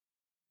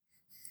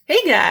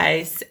Hey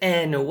guys,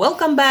 and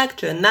welcome back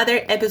to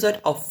another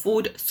episode of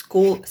Food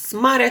School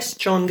Smarter,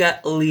 Stronger,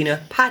 Leaner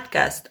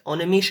podcast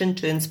on a mission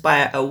to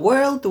inspire a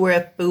world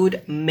where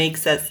food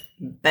makes us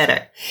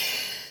better.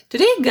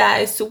 Today,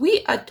 guys,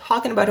 we are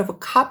talking about a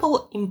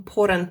couple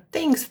important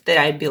things that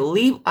I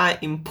believe are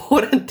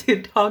important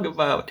to talk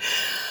about.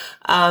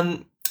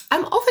 I'm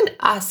often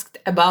asked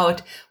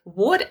about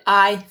what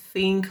I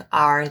think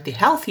are the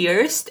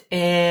healthiest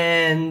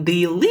and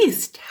the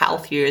least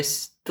healthy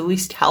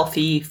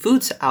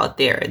foods out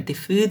there, the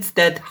foods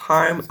that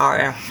harm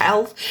our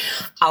health,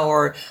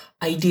 our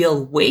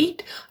ideal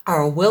weight,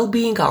 our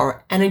well-being,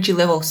 our energy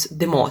levels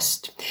the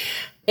most.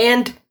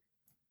 And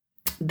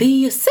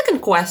the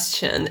second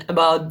question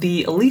about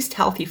the least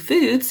healthy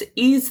foods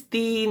is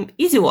the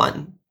easy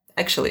one,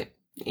 actually.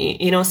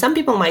 Some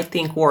people might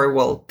think,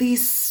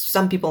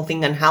 some people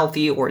think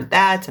unhealthy or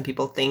that. Some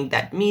people think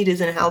that meat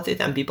isn't healthy.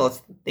 Some people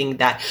think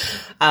that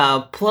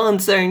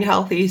plants aren't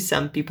healthy.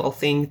 Some people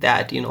think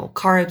that,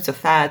 carbs or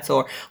fats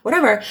or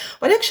whatever.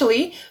 But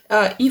actually,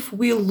 if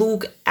we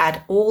look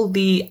at all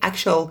the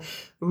actual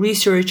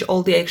research,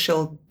 all the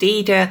actual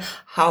data,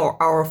 how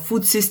our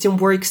food system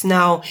works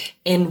now,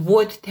 and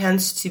what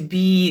tends to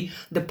be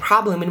the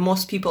problem in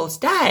most people's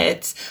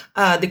diets,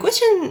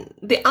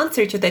 the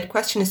answer to that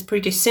question is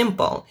pretty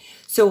simple.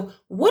 So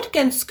what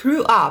can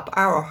screw up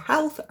our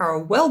health, our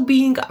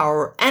well-being,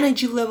 our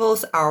energy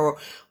levels, our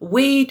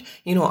weight,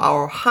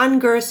 our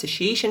hunger,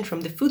 satiation from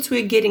the foods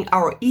we're getting,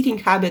 our eating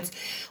habits?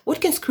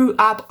 What can screw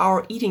up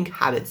our eating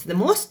habits? The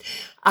most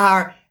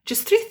are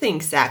just three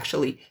things,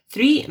 actually.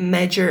 Three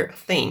major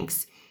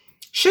things: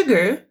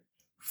 sugar,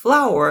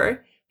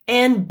 flour,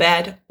 and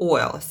bad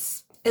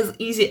oils. As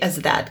easy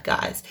as that,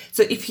 guys.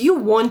 So if you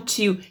want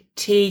to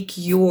take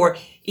your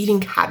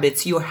eating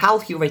habits, your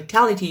health, your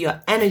vitality,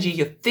 your energy,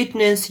 your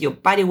fitness, your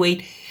body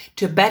weight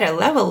to a better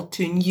level,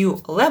 to a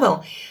new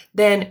level,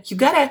 then you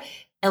gotta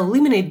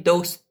eliminate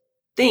those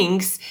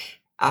things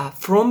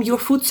from your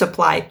food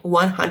supply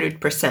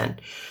 100%.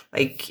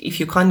 Like if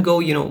you can't go,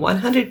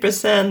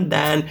 100%,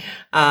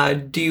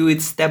 then do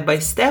it step by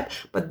step.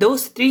 But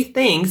those three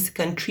things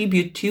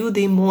contribute to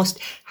the most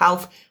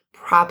health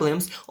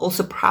problems,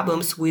 also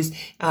problems with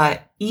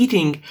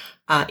eating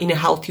in a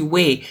healthy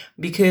way.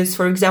 Because,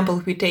 for example,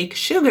 if we take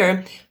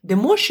sugar, the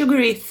more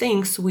sugary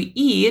things we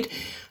eat,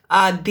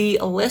 the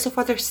less of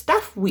other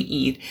stuff we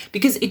eat,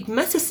 because it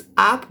messes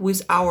up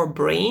with our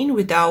brain,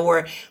 with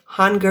our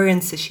hunger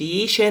and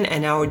satiation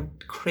and our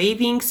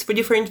cravings for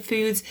different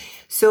foods.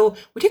 So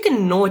what you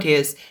can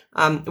notice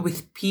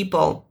with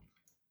people,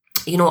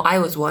 I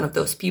was one of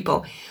those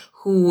people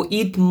who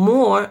eat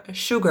more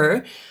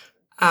sugar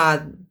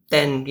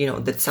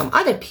than some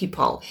other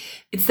people.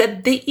 It's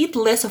that they eat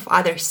less of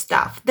other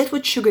stuff. That's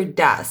what sugar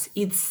does.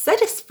 It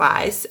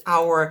satisfies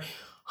our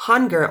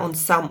hunger on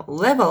some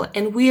level,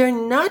 and we are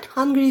not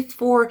hungry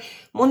for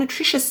more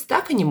nutritious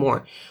stuff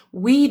anymore.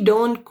 We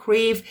don't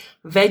crave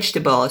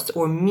vegetables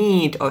or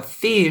meat or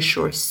fish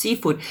or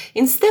seafood.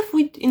 Instead,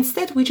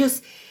 we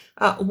just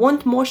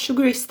want more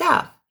sugary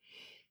stuff.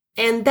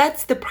 And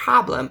that's the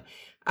problem.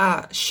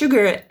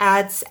 Sugar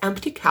adds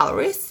empty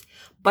calories,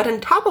 but on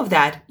top of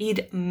that,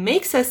 it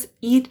makes us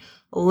eat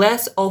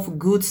less of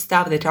good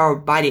stuff that our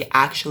body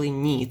actually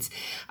needs.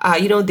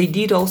 They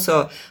did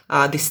also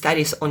the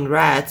studies on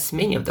rats,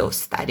 many of those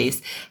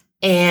studies,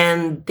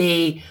 and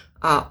they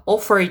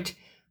offered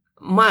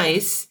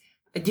mice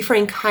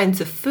different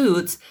kinds of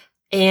foods,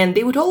 and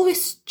they would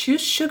always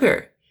choose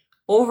sugar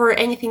over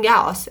anything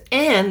else.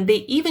 And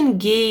they even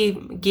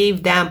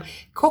gave them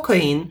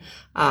cocaine,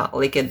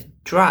 like a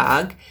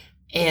drug,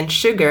 and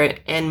sugar,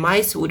 and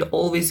mice would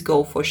always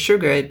go for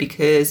sugar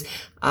because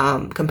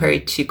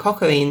compared to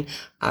cocaine,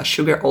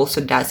 sugar also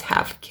does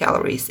have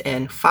calories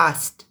and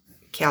fast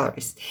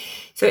calories.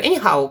 So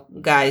anyhow,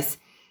 guys,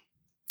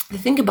 the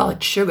thing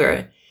about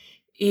sugar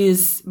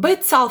is by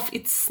itself,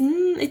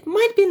 it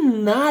might be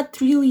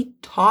not really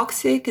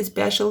toxic,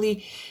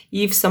 especially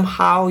if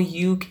somehow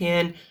you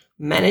can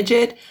manage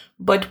it.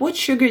 But what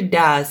sugar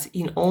does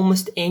in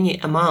almost any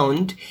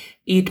amount,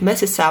 it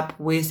messes up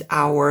with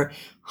our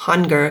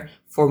hunger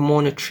for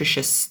more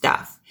nutritious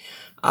stuff.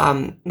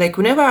 Like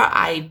whenever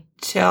I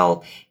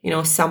tell,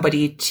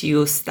 somebody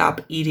to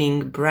stop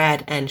eating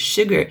bread and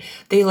sugar,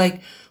 they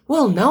like,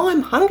 well, now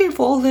I'm hungry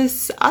for all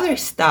this other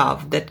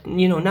stuff that,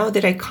 now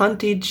that I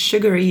can't eat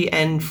sugary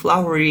and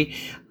floury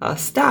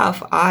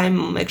stuff,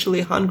 I'm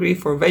actually hungry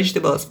for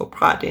vegetables, for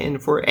protein,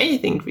 for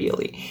anything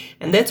really.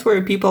 And that's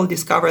where people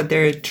discover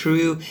their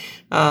true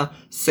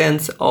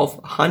sense of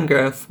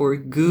hunger for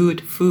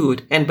good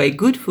food. And by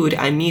good food,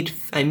 I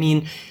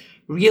mean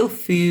real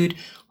food,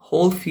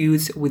 whole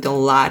foods with a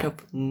lot of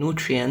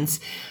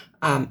nutrients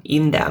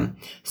in them.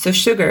 So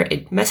sugar,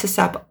 it messes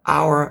up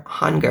our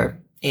hunger.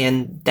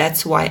 And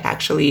that's why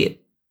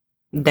actually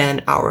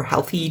then our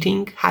healthy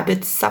eating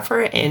habits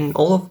suffer and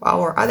all of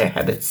our other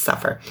habits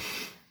suffer.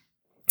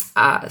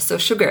 So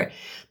sugar,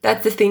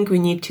 that's the thing we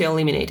need to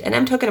eliminate. And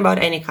I'm talking about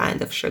any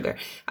kind of sugar.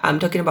 I'm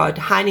talking about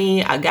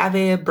honey,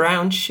 agave,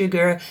 brown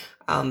sugar,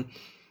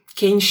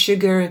 cane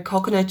sugar,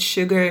 coconut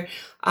sugar.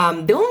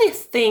 The only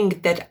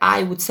thing that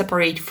I would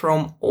separate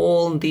from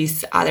all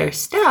this other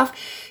stuff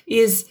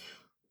is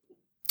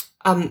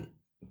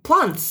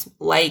plants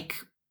like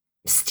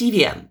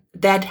stevia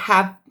that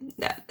have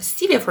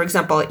stevia, for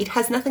example. It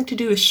has nothing to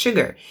do with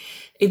sugar.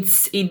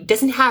 It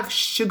doesn't have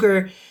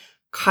sugar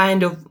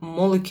kind of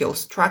molecule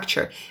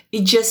structure.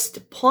 It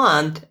just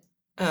plant.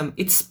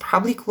 It's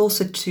probably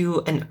closer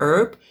to an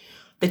herb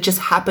that just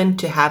happened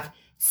to have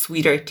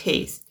sweeter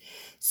taste.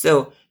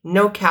 So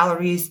no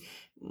calories,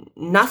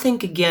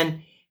 nothing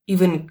again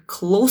even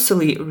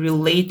closely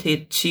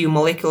related to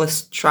molecular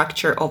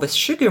structure of a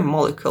sugar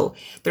molecule.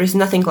 There is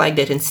nothing like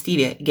that in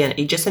stevia. Again,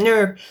 it's just an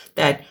herb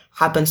that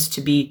happens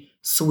to be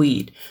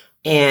sweet.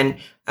 And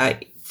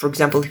for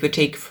example, if you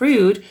take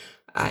fruit,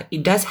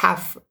 it does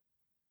have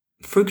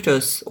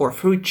fructose or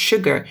fruit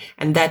sugar,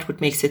 and that what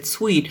makes it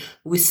sweet.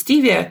 With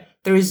stevia,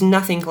 there is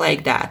nothing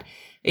like that.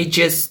 It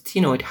just,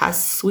 it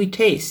has sweet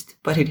taste,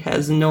 but it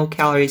has no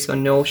calories or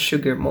no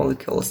sugar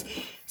molecules.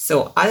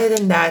 So other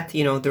than that,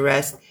 the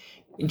rest,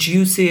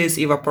 juices,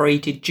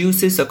 evaporated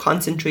juices or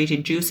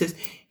concentrated juices,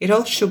 it's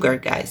all sugar,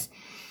 guys.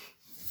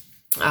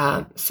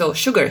 So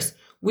sugars,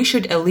 we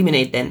should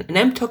eliminate them. And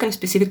I'm talking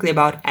specifically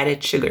about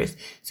added sugars.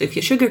 So if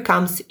your sugar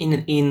comes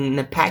in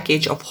a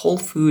package of whole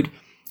food,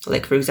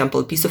 like for example,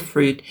 a piece of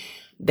fruit,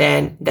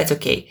 then that's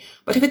okay.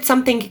 But if it's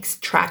something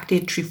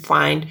extracted,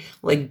 refined,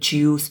 like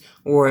juice,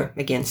 or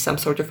again, some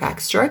sort of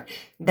extract,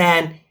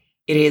 then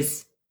it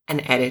is an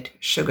added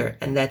sugar.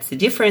 And that's the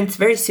difference,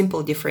 very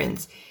simple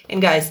difference.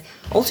 And guys,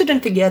 also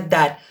don't forget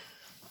that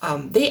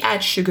they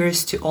add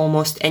sugars to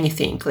almost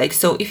anything. Like,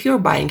 so if you're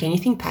buying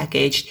anything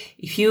packaged,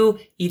 if you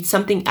eat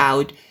something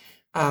out,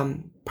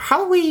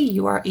 probably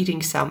you are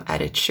eating some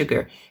added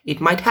sugar.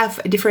 It might have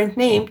a different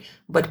name,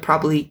 but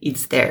probably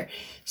it's there.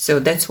 So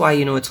that's why,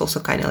 it's also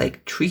kind of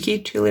like tricky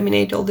to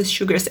eliminate all these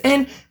sugars.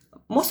 And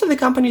most of the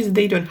companies,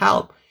 they don't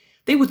help.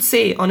 They would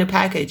say on a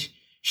package,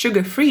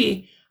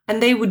 sugar-free,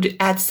 and they would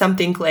add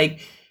something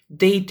like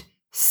date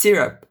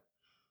syrup.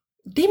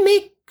 They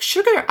make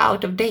sugar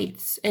out of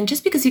dates. And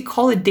just because you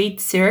call it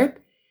date syrup,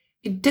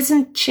 it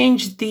doesn't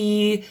change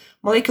the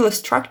molecular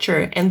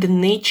structure and the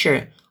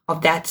nature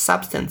of that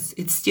substance.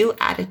 It's still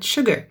added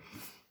sugar.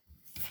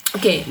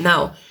 Okay,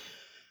 now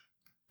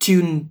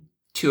to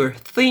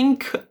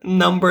think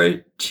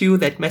number 2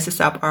 that messes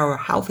up our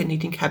health and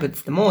eating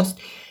habits the most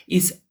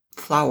is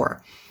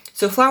flour.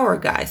 So flour,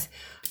 guys,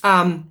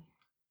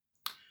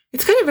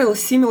 it's kind of really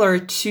similar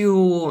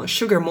to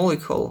sugar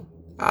molecule.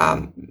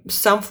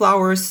 Some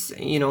flours,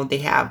 they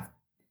have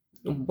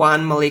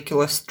one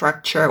molecular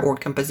structure or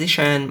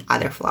composition.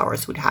 Other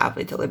flours would have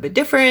it a little bit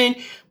different,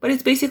 but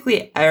it's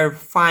basically a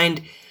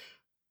refined,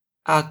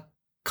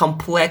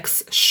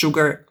 complex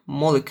sugar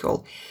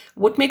molecule.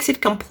 What makes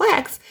it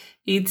complex?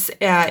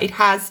 It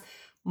has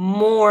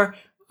more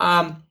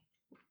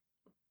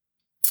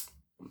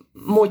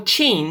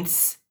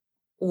chains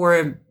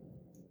or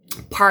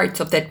parts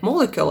of that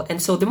molecule,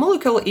 and so the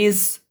molecule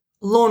is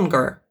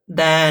longer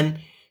than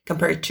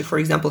compared to, for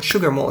example,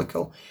 sugar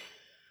molecule.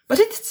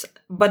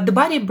 But the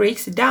body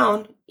breaks it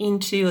down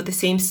into the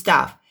same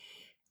stuff.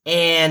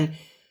 And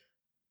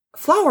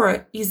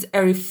flour is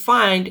a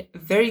refined,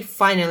 very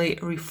finely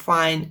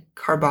refined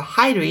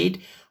carbohydrate,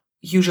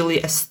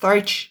 usually a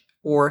starch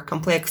or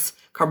complex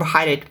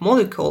carbohydrate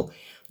molecule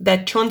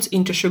that turns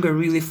into sugar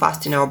really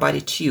fast in our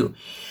body too.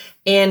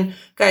 And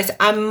guys,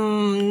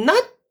 I'm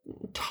not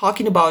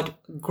talking about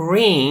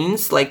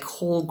grains, like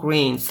whole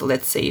grains,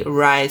 let's say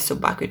rice or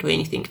buckwheat or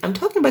anything. I'm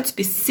talking about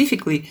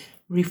specifically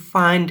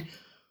refined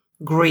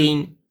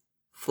grain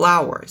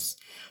flours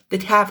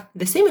that have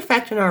the same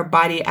effect on our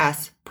body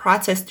as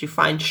processed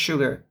refined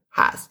sugar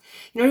has.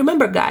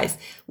 Remember, guys,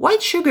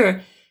 white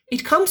sugar,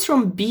 it comes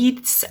from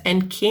beets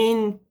and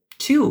cane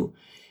too.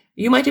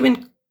 You might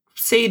even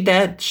say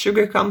that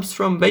sugar comes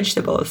from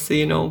vegetables,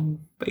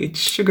 it's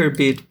sugar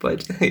beet,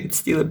 but it's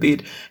still a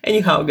beet.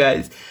 Anyhow,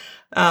 guys,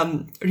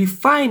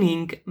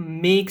 refining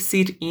makes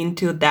it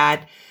into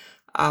that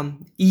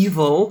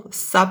evil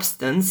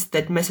substance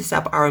that messes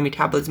up our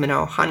metabolism and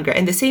our hunger.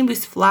 And the same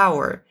with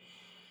flour.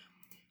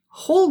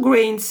 Whole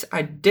grains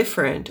are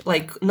different,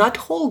 like not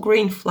whole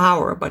grain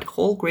flour, but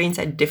whole grains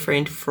are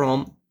different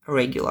from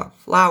regular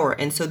flour.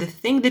 And so the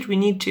thing that we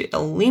need to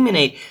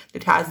eliminate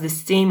that has the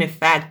same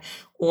effect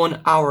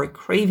on our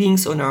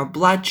cravings, on our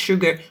blood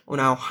sugar, on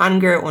our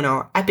hunger, on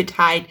our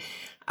appetite.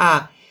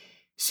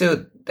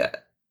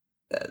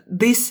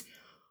 This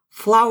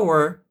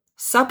flour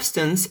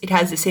substance, it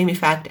has the same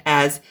effect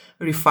as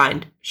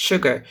refined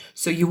sugar.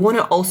 So you want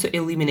to also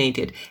eliminate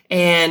it.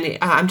 And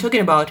I'm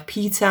talking about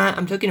pizza,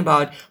 I'm talking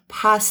about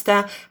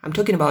pasta, I'm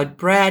talking about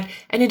bread,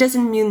 and it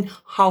doesn't mean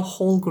how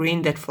whole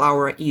grain that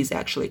flour is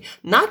actually.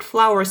 Nut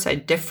flours are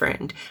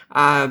different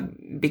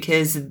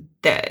because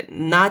the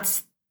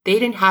nuts, they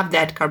didn't have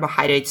that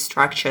carbohydrate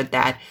structure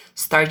that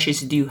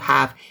starches do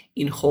have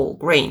in whole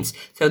grains.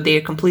 So they're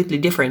completely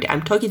different.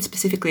 I'm talking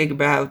specifically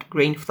about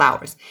grain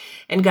flours.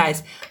 And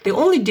guys, the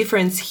only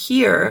difference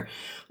here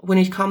when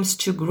it comes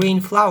to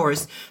grain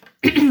flours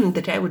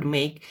that I would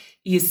make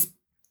is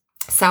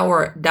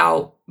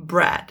sourdough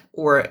bread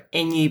or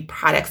any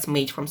products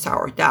made from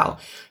sourdough.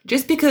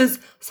 Just because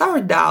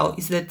sourdough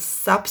is that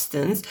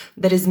substance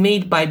that is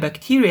made by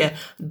bacteria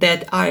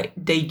that are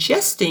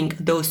digesting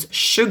those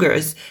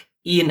sugars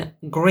in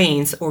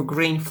grains or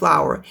grain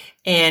flour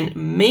and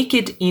make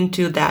it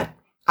into that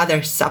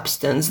other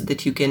substance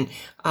that you can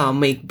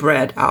make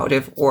bread out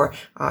of, or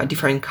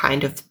different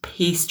kind of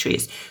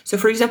pastries. So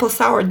for example,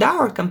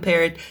 sourdough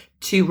compared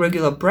to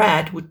regular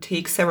bread would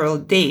take several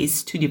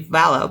days to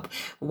develop,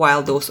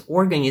 while those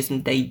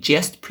organisms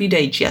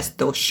pre-digest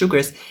those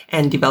sugars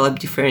and develop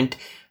different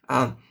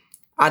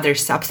other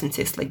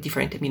substances like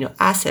different amino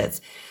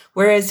acids.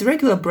 Whereas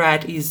regular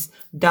bread is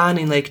done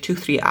in like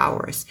 2-3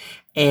 hours.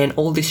 And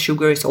all the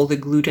sugars, all the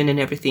gluten and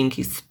everything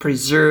is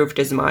preserved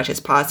as much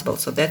as possible.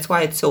 So that's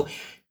why it's so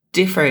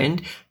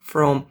different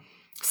from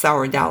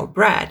sourdough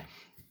bread.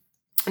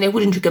 And I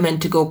wouldn't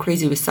recommend to go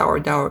crazy with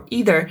sourdough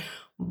either.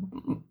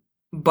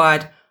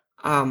 But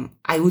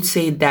I would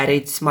say that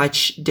it's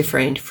much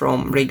different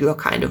from regular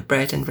kind of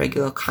bread and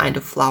regular kind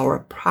of flour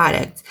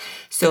products.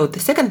 So the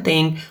second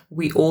thing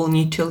we all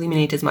need to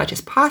eliminate as much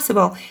as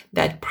possible,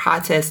 that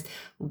processed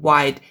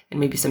white and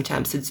maybe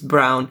sometimes it's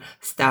brown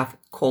stuff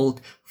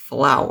called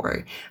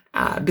flour.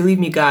 Believe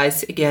me,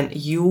 guys, again,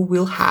 you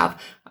will have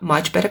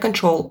much better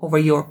control over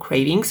your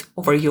cravings,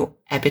 over your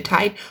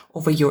appetite,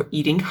 over your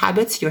eating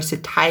habits. Your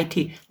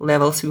satiety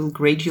levels will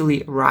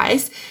gradually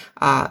rise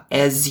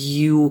as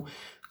you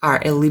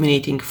are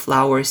eliminating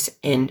flours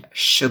and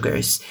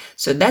sugars.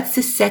 So that's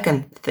the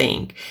second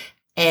thing.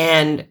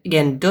 And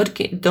again,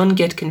 don't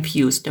get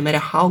confused. No matter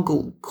how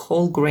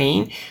whole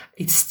grain,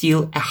 it's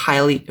still a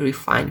highly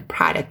refined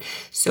product.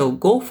 So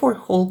go for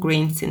whole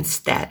grains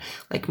instead,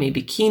 like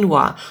maybe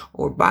quinoa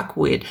or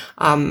buckwheat.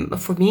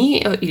 For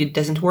me, it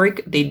doesn't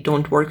work. They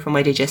don't work for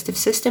my digestive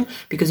system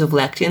because of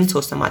lectins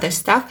or some other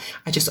stuff.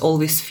 I just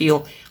always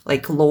feel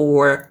like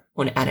lower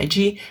on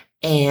energy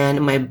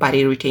and my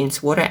body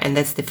retains water. And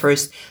that's the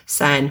first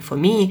sign for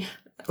me,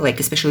 like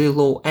especially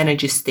low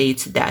energy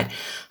states, that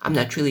I'm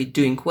not really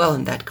doing well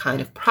in that kind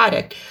of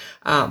product.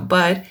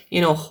 But,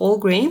 whole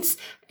grains,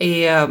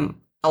 a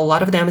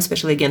lot of them,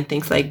 especially again,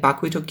 things like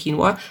buckwheat or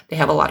quinoa, they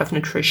have a lot of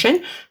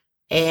nutrition.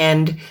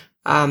 And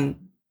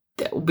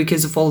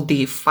because of all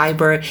the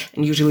fiber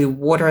and usually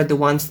water, the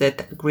ones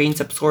that grains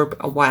absorb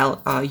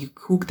while you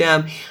cook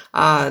them,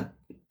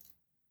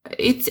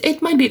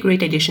 it might be a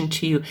great addition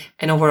to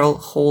an overall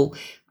whole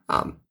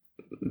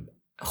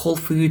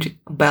food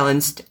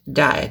balanced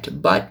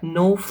diet, but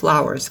no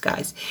flours,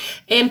 guys.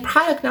 And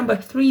product number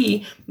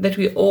 3 that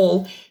we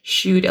all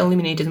should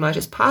eliminate as much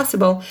as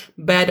possible,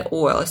 bad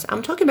oils.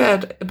 I'm talking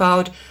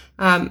about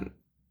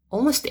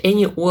almost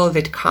any oil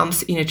that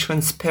comes in a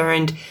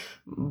transparent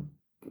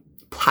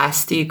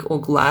plastic or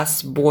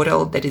glass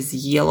bottle that is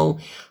yellow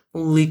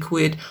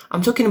liquid.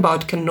 I'm talking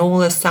about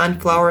canola,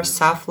 sunflower,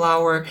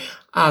 safflower,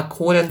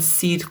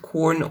 cottonseed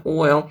corn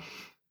oil.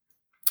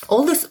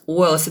 All these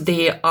oils,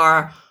 they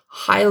are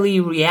highly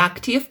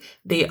reactive.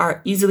 They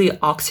are easily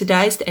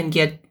oxidized and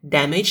get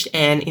damaged,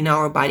 and in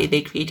our body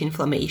they create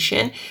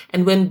inflammation.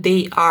 And when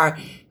they are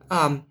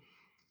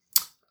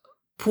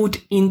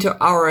put into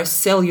our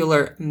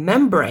cellular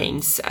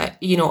membranes,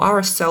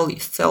 our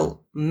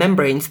cell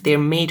membranes, they're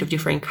made of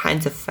different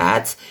kinds of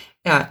fats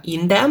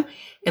in them.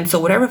 And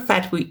so whatever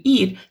fat we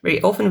eat very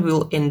often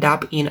will end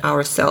up in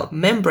our cell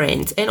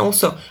membranes. And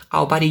also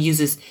our body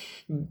uses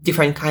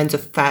different kinds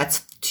of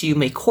fats to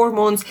make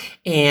hormones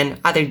and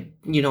other,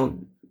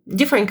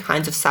 different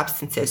kinds of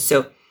substances.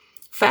 So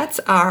fats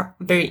are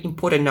very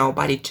important in our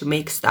body to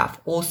make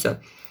stuff also.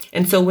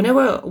 And so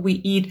whenever we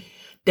eat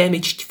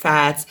damaged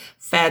fats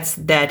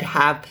that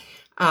have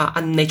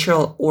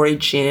unnatural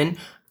origin,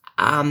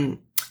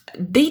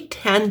 they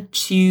tend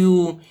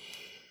to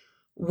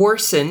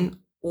worsen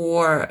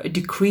or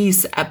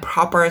decrease a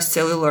proper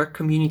cellular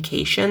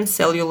communication,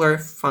 cellular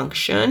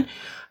function,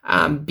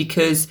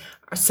 because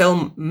our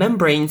cell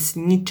membranes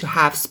need to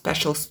have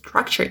special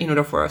structure in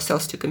order for our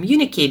cells to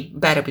communicate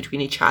better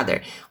between each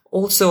other.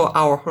 Also,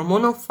 our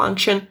hormonal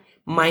function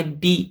might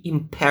be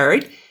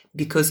impaired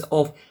because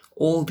of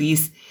all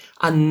these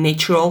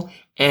unnatural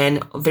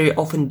and very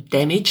often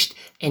damaged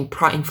and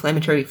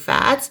pro-inflammatory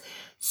fats.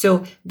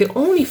 So the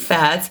only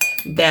fats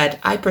that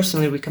I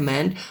personally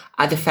recommend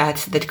are the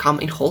fats that come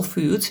in whole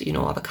foods,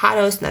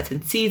 avocados, nuts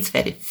and seeds,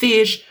 fatty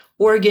fish,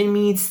 organ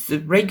meats,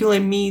 regular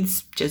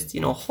meats, just,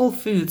 whole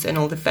foods and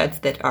all the fats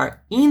that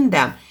are in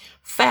them.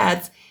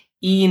 Fats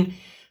in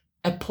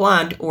a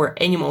plant or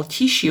animal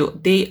tissue,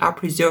 they are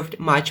preserved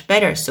much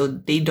better, so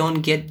they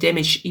don't get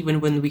damaged even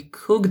when we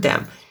cook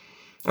them.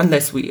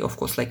 Unless we, of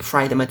course,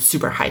 fry them at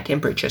super high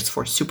temperatures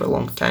for super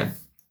long time.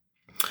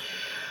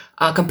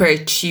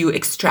 Compared to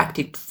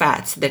extracted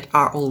fats that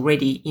are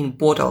already in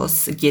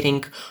bottles,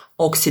 getting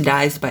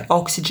oxidized by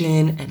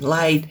oxygen and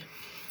light.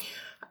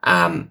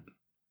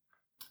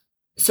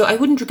 So I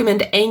wouldn't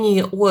recommend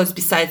any oils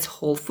besides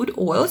whole food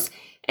oils,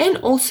 and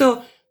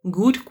also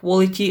good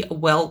quality,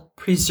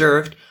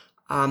 well-preserved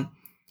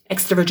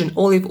extra virgin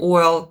olive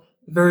oil,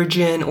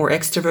 virgin or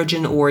extra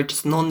virgin or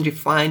just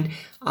non-refined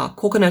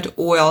coconut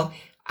oil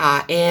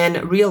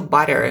and real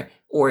butter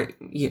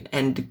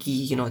and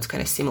ghee, it's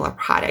kind of similar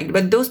product.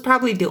 But those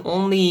probably the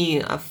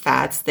only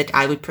fats that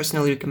I would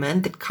personally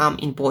recommend that come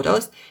in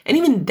bottles. And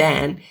even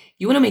then,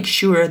 you want to make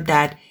sure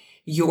that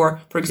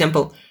for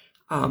example,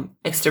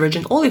 extra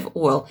virgin olive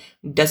oil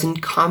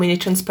doesn't come in a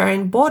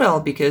transparent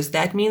bottle, because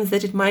that means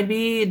that it might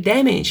be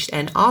damaged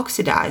and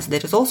oxidized.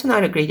 That is also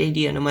not a great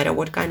idea, no matter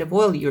what kind of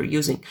oil you're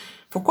using.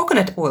 For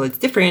coconut oil, it's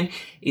different.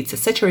 It's a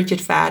saturated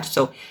fat,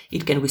 so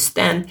it can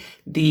withstand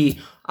the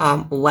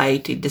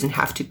light. It doesn't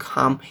have to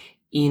come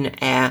in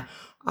a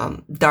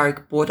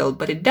dark bottle,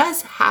 but it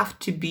does have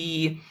to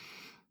be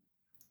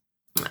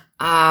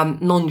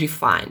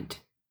non-refined.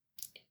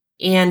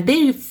 And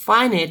they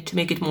refine it to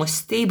make it more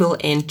stable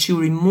and to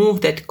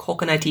remove that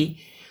coconutty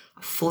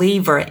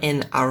flavor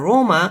and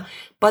aroma,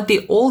 but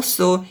they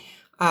also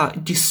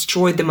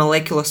destroy the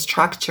molecular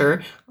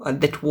structure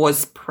that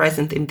was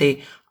present in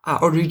the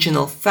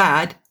original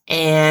fat,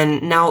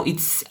 and now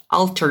it's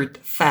altered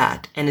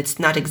fat, and it's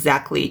not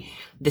exactly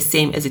the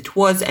same as it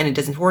was, and it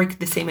doesn't work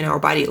the same in our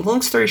body.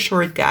 Long story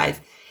short, guys,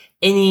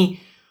 any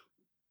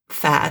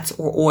fats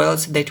or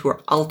oils that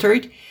were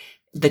altered,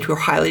 that were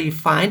highly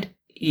refined,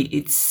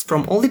 it's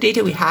from all the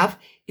data we have,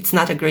 it's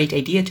not a great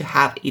idea to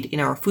have it in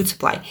our food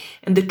supply.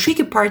 And the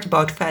tricky part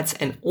about fats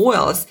and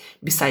oils,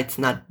 besides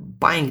not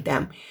buying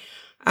them,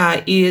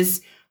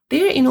 is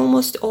they're in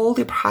almost all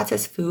the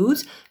processed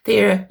foods.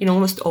 They're in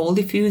almost all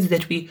the foods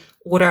that we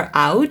order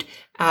out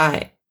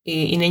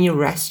in any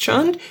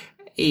restaurant.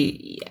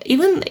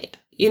 Even,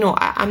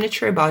 I'm not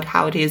sure about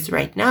how it is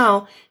right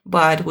now,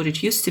 but what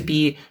it used to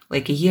be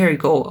like a year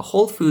ago,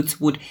 Whole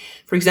Foods would,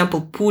 for example,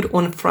 put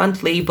on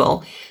front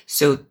label,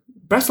 so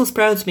Brussels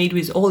sprouts made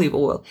with olive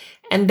oil,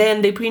 and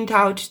then they print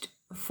out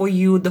for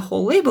you the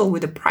whole label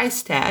with a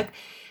price tag,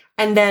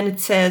 and then it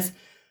says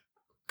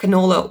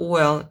canola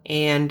oil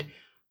and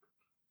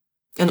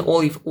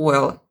olive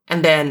oil,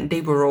 and then they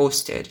were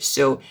roasted.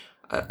 So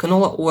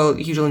canola oil,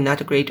 usually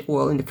not a great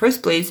oil in the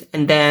first place,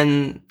 and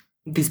then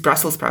these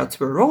Brussels sprouts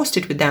were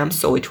roasted with them,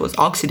 so it was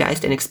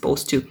oxidized and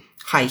exposed to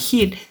high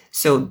heat.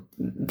 So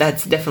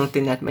that's definitely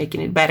not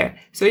making it better.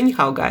 So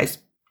anyhow, guys,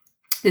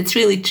 it's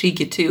really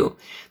tricky too.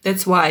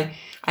 That's why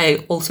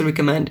I also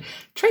recommend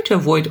try to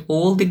avoid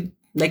all the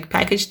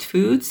packaged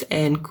foods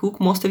and cook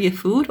most of your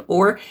food,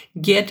 or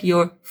get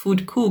your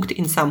food cooked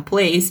in some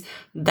place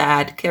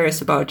that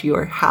cares about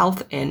your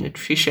health and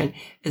nutrition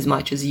as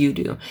much as you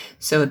do.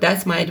 So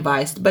that's my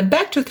advice. But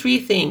back to 3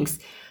 things,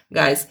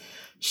 guys: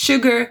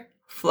 sugar,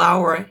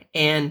 flour,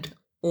 and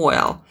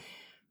oil.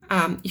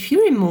 If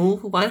you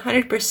remove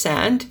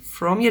 100%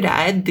 from your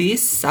diet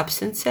these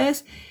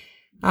substances,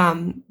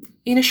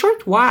 in a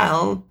short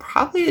while,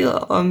 probably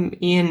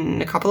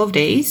in a couple of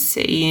days,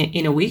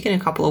 in a week, in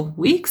a couple of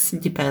weeks,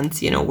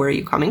 depends, where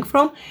you're coming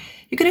from,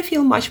 you're going to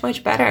feel much,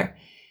 much better.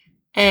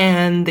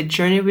 And the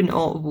journey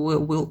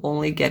will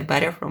only get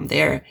better from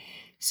there.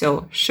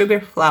 So sugar,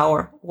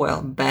 flour,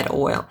 oil, bad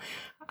oil.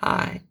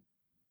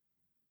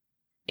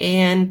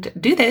 And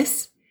do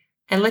this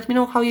and let me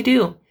know how you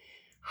do.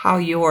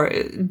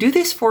 Do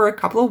this for a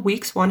couple of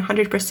weeks,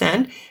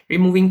 100%,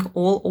 removing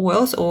all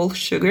oils, all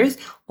sugars,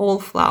 all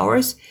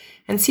flours,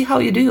 and see how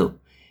you do.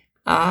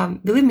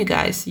 Believe me,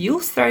 guys,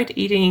 you'll start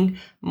eating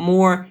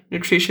more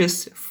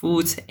nutritious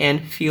foods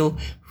and feel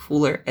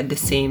fuller at the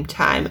same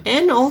time,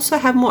 and also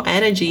have more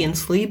energy and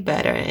sleep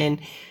better.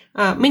 And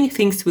many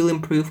things will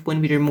improve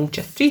when we remove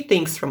just 3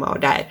 things from our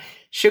diet: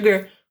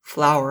 sugar,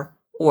 flour,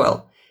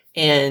 oil.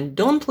 And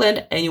don't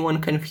let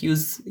anyone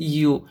confuse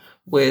you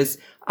with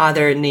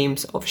other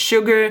names of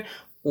sugar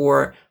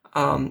or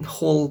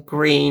whole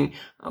grain,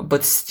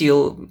 but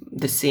still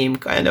the same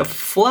kind of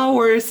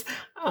flours,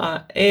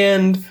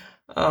 and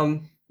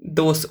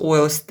those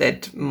oils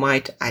that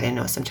might,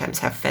 sometimes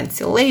have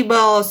fancy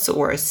labels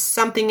or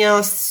something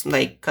else,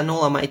 like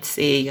canola might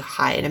say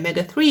high in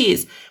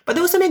omega-3s, but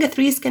those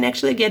omega-3s can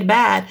actually get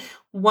bad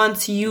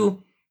once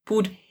you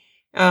put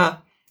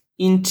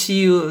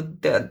into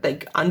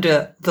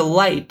under the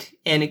light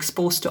and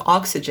exposed to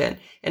oxygen.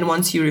 And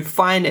once you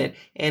refine it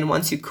and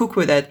once you cook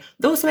with it,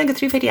 those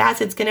omega-3 fatty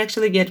acids can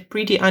actually get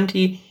pretty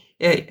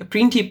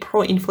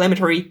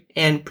pro-inflammatory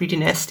and pretty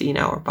nasty in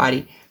our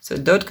body. So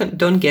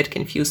don't get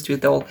confused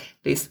with all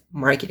this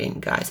marketing,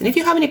 guys. And if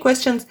you have any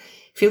questions,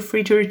 feel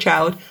free to reach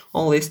out.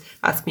 Always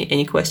ask me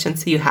any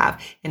questions you have,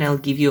 and I'll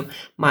give you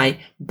my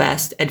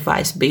best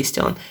advice based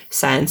on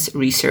science,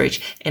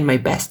 research, and my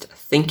best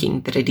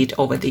thinking that I did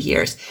over the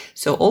years.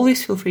 So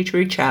always feel free to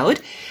reach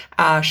out.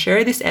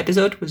 Share this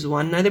episode with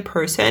one other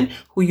person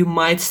who you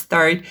might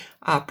start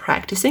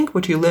practicing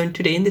what you learned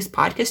today in this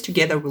podcast.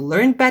 Together we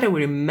learn better,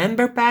 we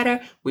remember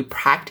better, we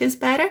practice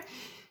better.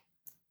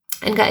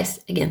 And guys,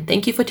 again,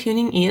 thank you for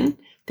tuning in.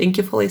 Thank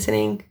you for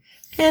listening.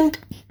 And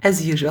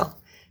as usual,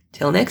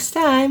 till next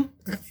time,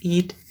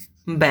 eat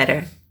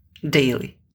better daily.